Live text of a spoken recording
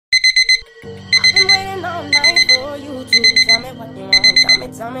me what you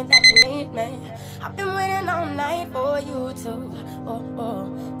want. Tell me that you need me. I've been waiting all night for you to. Oh,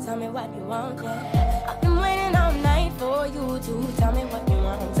 oh, tell me what you want, yeah. I've been waiting all night for you to. Tell me what you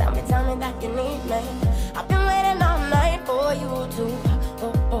want. Tell me that you need me. I've been waiting all night for you to.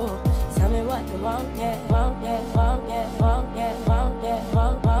 Oh, oh, tell me what you want, yeah. Want, yeah, want, yeah, want, yeah, want, yeah,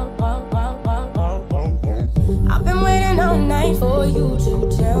 want, want, want, want, want, want. I've been waiting all night for you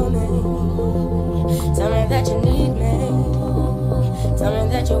to tell me that you need me. Tell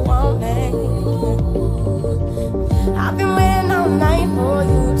me that you want me.